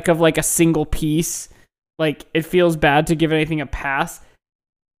aesthetic of like a single piece. Like, it feels bad to give anything a pass.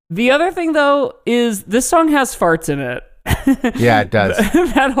 The other thing, though, is this song has farts in it. Yeah, it does.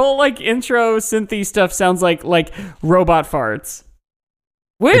 That whole like intro synthy stuff sounds like robot farts.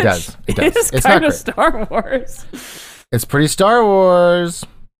 Which it does. Is kind of Star Wars. It's pretty Star Wars.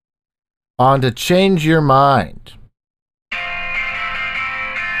 On to Change Your Mind.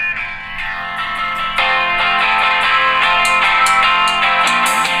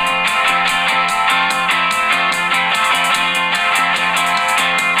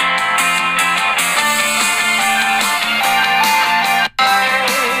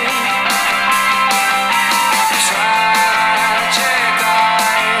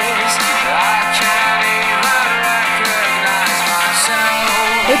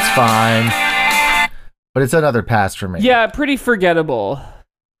 Fine, but it's another pass for me. Yeah, pretty forgettable.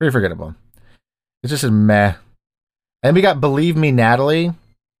 Pretty forgettable. It's just a meh. And we got Believe Me, Natalie.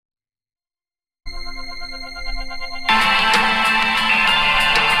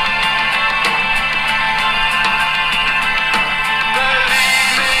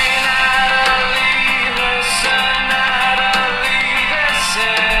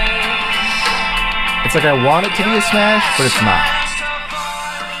 It's like I want it to be a smash, but it's not.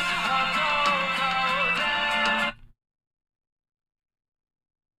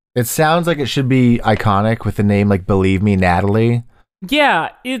 It sounds like it should be iconic with the name like Believe Me, Natalie.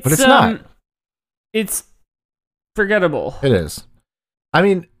 Yeah, but it's not. It's forgettable. It is. I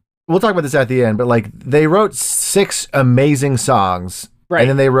mean, we'll talk about this at the end, but like they wrote 6 amazing songs, right? And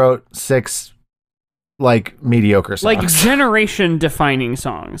then they wrote 6 like mediocre songs, like generation-defining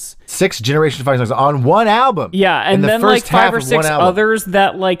songs. 6 generation-defining songs on one album. Yeah, and then like 5 or 6 others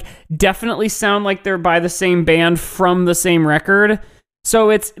that like definitely sound like they're by the same band from the same record.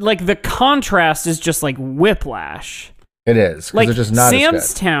 So it's like the contrast is just like whiplash. It is, because like they're just not Sam's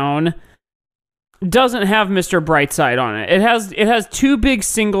as good. Town doesn't have Mr. Brightside on it. It has 2 big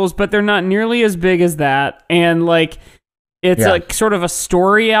singles, but they're not nearly as big as that. And like, it's like sort of a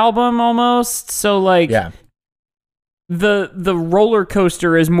story album almost. So like, the roller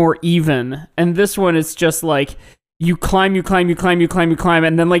coaster is more even, and this one is just like you climb,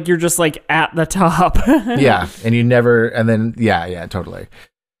 and then like you're just like at the top. Yeah, and you never, and then yeah, totally.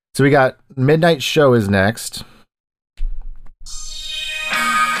 So we got Midnight Show is next.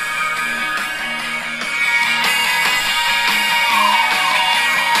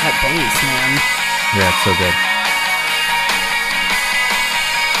 That bass, man. Yeah, it's so good.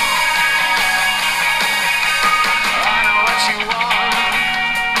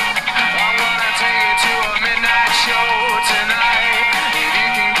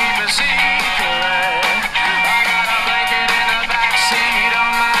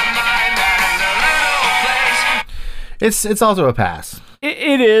 It's also a pass.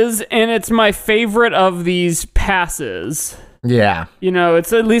 It is, and it's my favorite of these passes. Yeah. You know,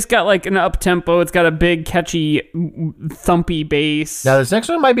 it's at least got like an up tempo. It's got a big, catchy, thumpy bass. Now, this next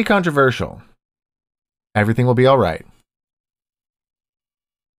one might be controversial. Everything Will Be All Right.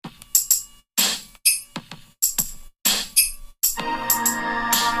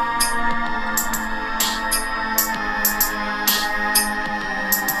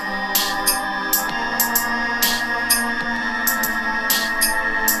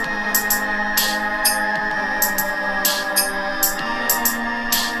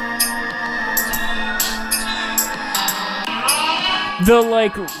 The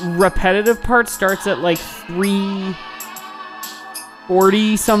like repetitive part starts at like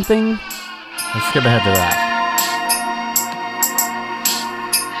 3:40 something. Let's skip ahead to that.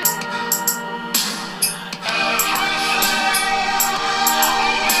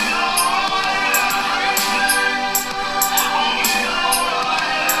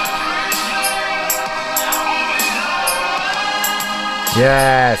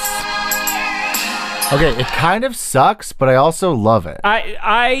 Yes. Okay, it kind of sucks, but I also love it.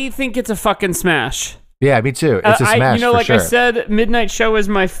 I think it's a fucking smash. Yeah, me too. It's a smash, you know, for like sure. I said, Midnight Show is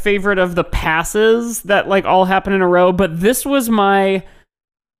my favorite of the passes that like all happen in a row, but this was my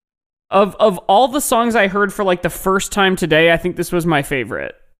of all the songs I heard for like the first time today, I think this was my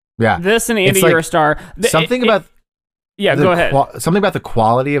favorite. Yeah. This and Andy, like You're a Star. Something about go ahead. Something about the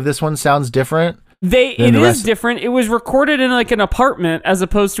quality of this one sounds different. It is different. It was recorded in like an apartment as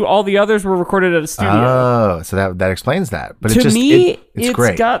opposed to all the others were recorded at a studio. Oh, so that explains that. But to me, it's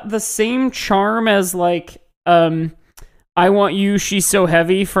great. Got the same charm as like I Want You, She's So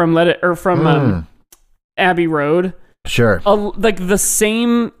Heavy from Abbey Road. Sure. Like the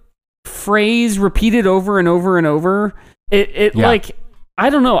same phrase repeated over and over and over. Like, I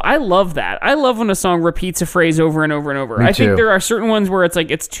don't know. I love that. I love when a song repeats a phrase over and over and over. I think there are certain ones where it's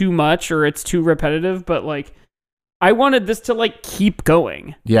like it's too much or it's too repetitive, but like I wanted this to like keep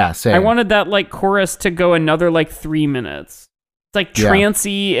going. Yeah, same. I wanted that like chorus to go another like 3 minutes. It's like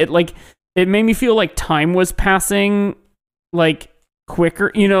trancey. It made me feel like time was passing like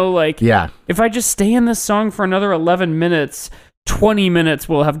quicker, you know, like if I just stay in this song for another 11 minutes, 20 minutes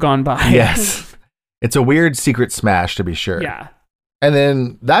will have gone by. Yes. It's a weird secret smash to be sure. Yeah. And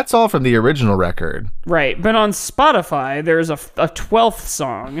then that's all from the original record. Right. But on Spotify, there's a 12th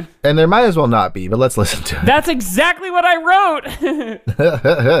song. And there might as well not be, but let's listen to it. That's exactly what I wrote.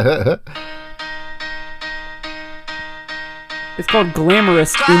 It's called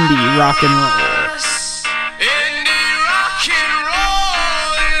Glamorous Indie Rock and Roll.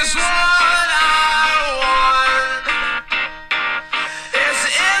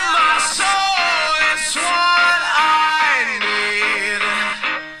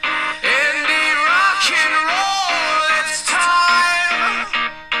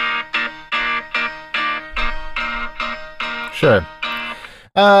 Sure.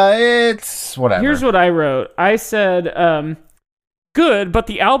 It's whatever. Here's what I wrote. I said, good, but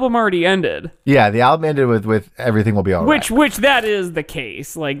the album already ended. Yeah, the album ended with Everything Will Be All Right. Which that is the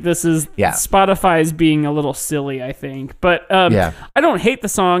case. Like, this is Spotify's being a little silly, I think. But I don't hate the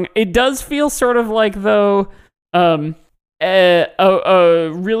song. It does feel sort of like, though, a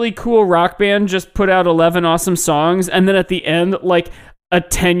really cool rock band just put out 11 awesome songs, and then at the end, like, a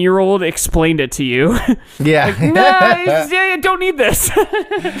 10-year-old explained it to you. Yeah. Like, I don't need this.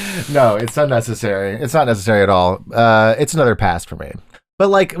 No, it's unnecessary. It's not necessary at all. It's another pass for me. But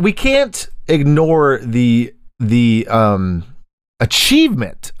like, we can't ignore the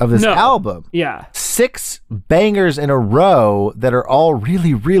achievement of this album. Yeah. 6 bangers in a row that are all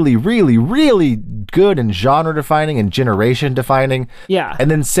really, really, really, really good and genre defining and generation defining. Yeah. And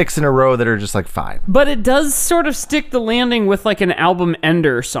then 6 in a row that are just like fine. But it does sort of stick the landing with like an album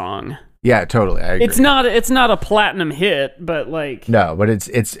ender song. Yeah, totally. I agree. It's not a platinum hit, but like no, but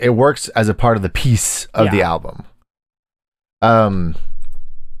it works as a part of the piece of the album.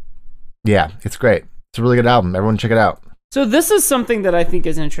 Yeah, it's great. It's a really good album. Everyone check it out. So this is something that I think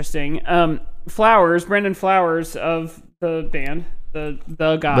is interesting. Brandon Flowers of the band, the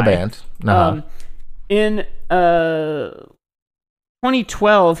guy. The band. Uh-huh. In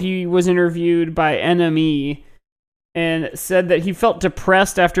 2012, he was interviewed by NME and said that he felt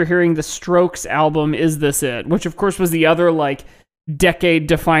depressed after hearing the Strokes album Is This It?, which of course was the other like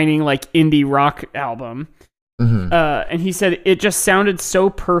decade-defining like indie rock album. Mm-hmm. And he said it just sounded so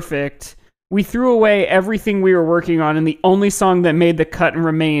perfect. We threw away everything we were working on, and the only song that made the cut and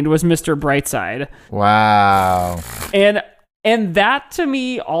remained was Mr. Brightside. Wow. And that to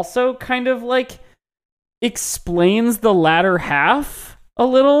me also kind of like explains the latter half a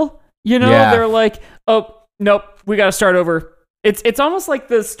little. You know, they're like, oh, nope, we got to start over. It's almost like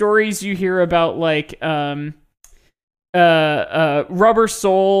the stories you hear about like Rubber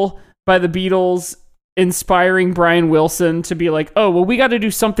Soul by the Beatles inspiring Brian Wilson to be like, oh, well, we got to do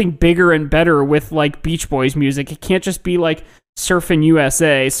something bigger and better with like Beach Boys music. It can't just be like Surfin'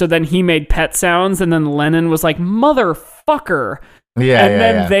 USA. So then he made Pet Sounds, and then Lennon was like, motherfucker.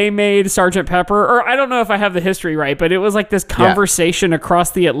 Then they made Sgt. Pepper, or I don't know if I have the history right, but it was like this conversation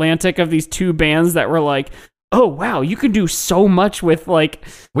across the Atlantic of these two bands that were like, oh wow, you can do so much with like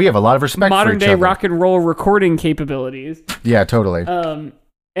we have a lot of respect modern for each day other. rock and roll recording capabilities. Yeah, totally.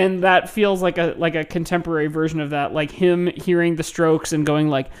 And that feels like a contemporary version of that, like him hearing the Strokes and going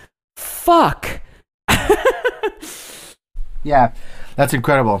like, fuck. Yeah, that's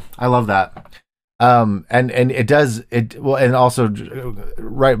incredible. I love that. And it does it well, and also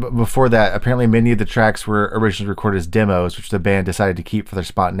right before that, apparently many of the tracks were originally recorded as demos, which the band decided to keep for their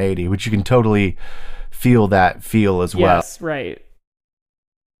spontaneity, which you can totally feel as well. Yes, right.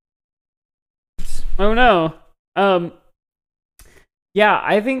 Oh no. Yeah,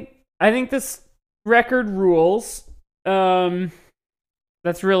 I think this record rules.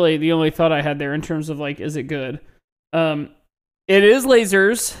 That's really the only thought I had there in terms of like, is it good? It is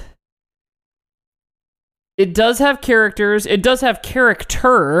lasers. It does have characters. It does have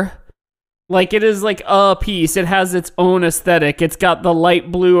character. Like, it is like a piece. It has its own aesthetic. It's got the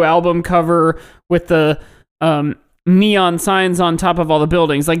light blue album cover with the neon signs on top of all the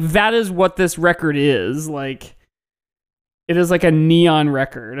buildings. Like, that is what this record is. Like, it is like a neon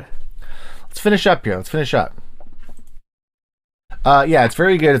record. Let's finish up here. Yeah, it's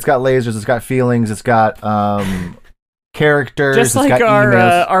very good. It's got lasers. It's got feelings. It's got characters. Just it's like got our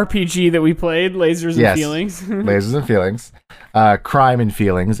emails. RPG that we played, Lasers and Feelings. Lasers and Feelings. Crime and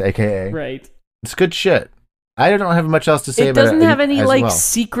Feelings, a.k.a. Right. It's good shit. I don't have much else to say about it. It doesn't have any like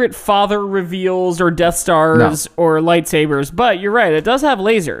secret father reveals or Death Stars or lightsabers, but you're right. It does have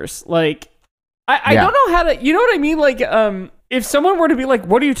lasers. Like, I don't know how to, you know what I mean? Like, if someone were to be like,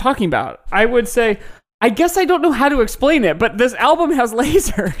 what are you talking about? I would say, I guess I don't know how to explain it, but this album has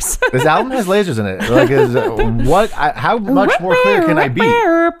lasers. This album has lasers in it. Like, how much more clear can I be?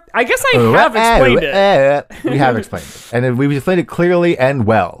 I guess I have explained it. We have explained it. And we've explained it clearly and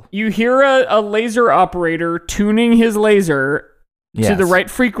well. You hear a laser operator tuning his laser to the right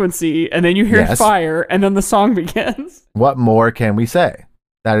frequency, and then you hear fire, and then the song begins. What more can we say?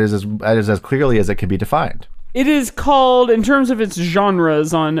 That is as clearly as it can be defined. It is called, in terms of its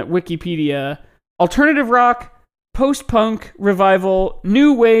genres on Wikipedia, alternative rock, post-punk, revival,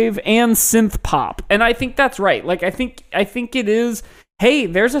 new wave, and synth pop. And I think that's right. Like, I think it is, hey,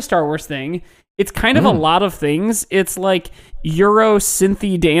 there's a Star Wars thing. It's kind of a lot of things. It's like Euro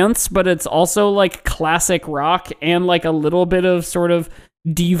synthy dance, but it's also like classic rock and like a little bit of sort of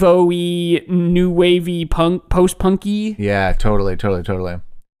Devo-y, new wavy punk, post-punky. Yeah, totally.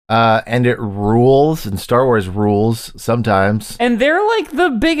 And it rules, and Star Wars rules sometimes. And they're like the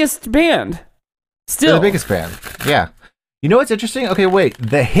biggest band. Still. They're the biggest band. Yeah. You know what's interesting? Okay, wait.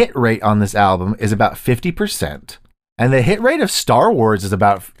 The hit rate on this album is about 50%. And the hit rate of Star Wars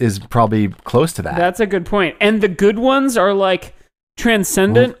is probably close to that. That's a good point. And the good ones are like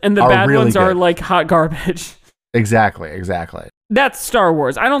transcendent, and the bad really ones are like hot garbage. Exactly. That's Star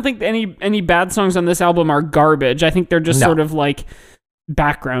Wars. I don't think any bad songs on this album are garbage. I think they're just sort of like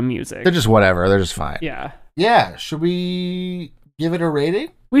background music. They're just whatever. They're just fine. Yeah. Yeah. Should we give it a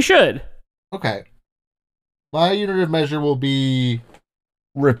rating? We should. Okay. My unit of measure will be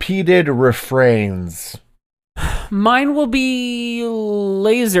repeated refrains. Mine will be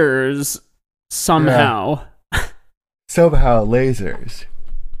lasers somehow. Yeah. Somehow lasers.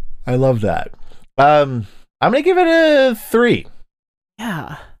 I love that. I'm going to give it a 3.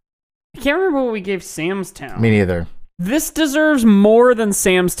 Yeah. I can't remember what we gave Sam's Town. Me neither. this deserves more than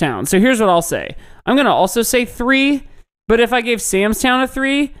Sam's Town. So here's what I'll say. I'm going to also say 3, but if I gave Sam's Town a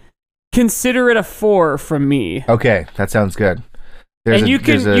 3, consider it a 4 from me. Okay, that sounds good. You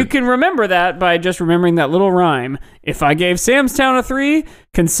can remember that by just remembering that little rhyme. If I gave Sam's Town a 3,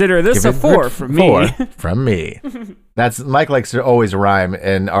 consider this a 4 from me. 4 from me. That's Mike likes to always rhyme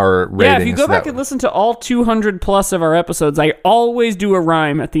in our ratings. Yeah, if you go back and listen to all 200 plus of our episodes, I always do a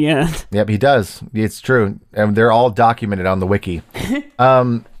rhyme at the end. Yep, he does. It's true, and they're all documented on the wiki.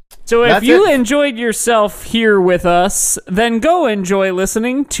 So if you enjoyed yourself here with us, then go enjoy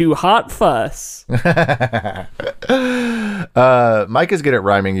listening to Hot Fuss. Mike is good at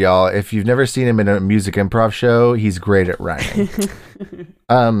rhyming, y'all. If you've never seen him in a music improv show, he's great at rhyming.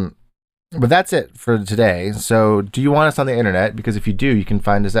 But that's it for today. So do you want us on the internet? Because if you do, you can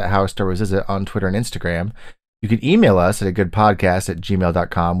find us at How Star Wars Is It on Twitter and Instagram. You can email us at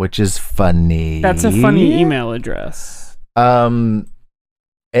agoodpodcast@gmail.com, which is funny. That's a funny email address.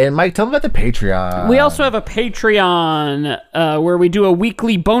 And Mike, tell them about the Patreon. We also have a Patreon where we do a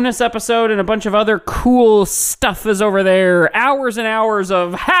weekly bonus episode and a bunch of other cool stuff is over there. Hours and hours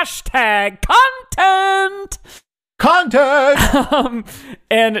of hashtag content.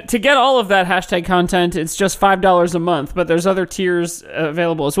 And to get all of that hashtag content, it's just $5 a month, but there's other tiers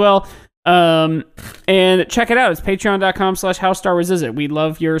available as well. And check it out. It's patreon.com/HowStarWarsIsIt. We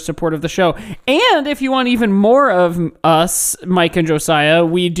love your support of the show. And if you want even more of us, Mike and Josiah,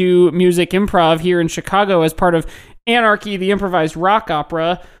 we do music improv here in Chicago as part of Anarchy, the improvised rock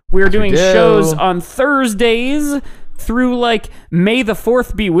opera. We're doing shows on Thursdays through like May the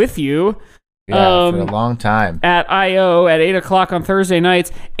 4th be with you. Yeah, for a long time. At I.O. at 8 o'clock on Thursday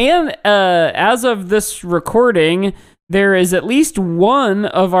nights. And as of this recording, there is at least one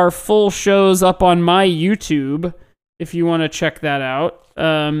of our full shows up on my YouTube, if you want to check that out,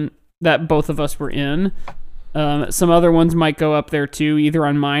 that both of us were in. Some other ones might go up there too, either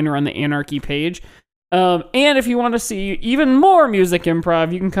on mine or on the Anarchy page. And if you want to see even more music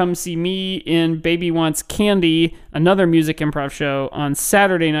improv, you can come see me in Baby Wants Candy, another music improv show on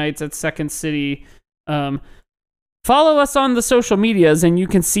Saturday nights at Second City. Follow us on the social medias and you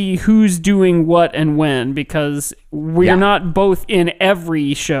can see who's doing what and when, because we're not both in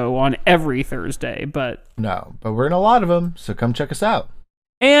every show on every Thursday, but we're in a lot of them, so come check us out.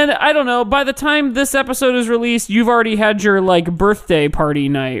 And I don't know, by the time this episode is released, you've already had your like birthday party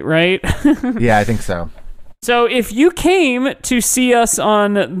night, right? Yeah, I think so. So if you came to see us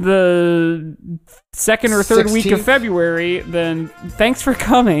on the second or third 16th week of February, then thanks for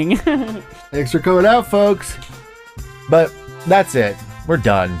coming. Thanks for coming out, folks. But that's it. We're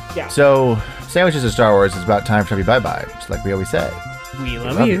done. Yeah. So, Sandwiches of Star Wars is about time for bye-bye, just like we always say. We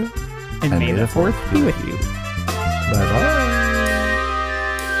love you. And may the 4th be with you. Bye-bye.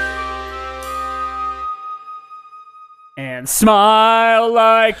 And smile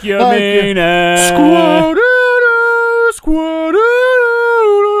like you mean it. Squad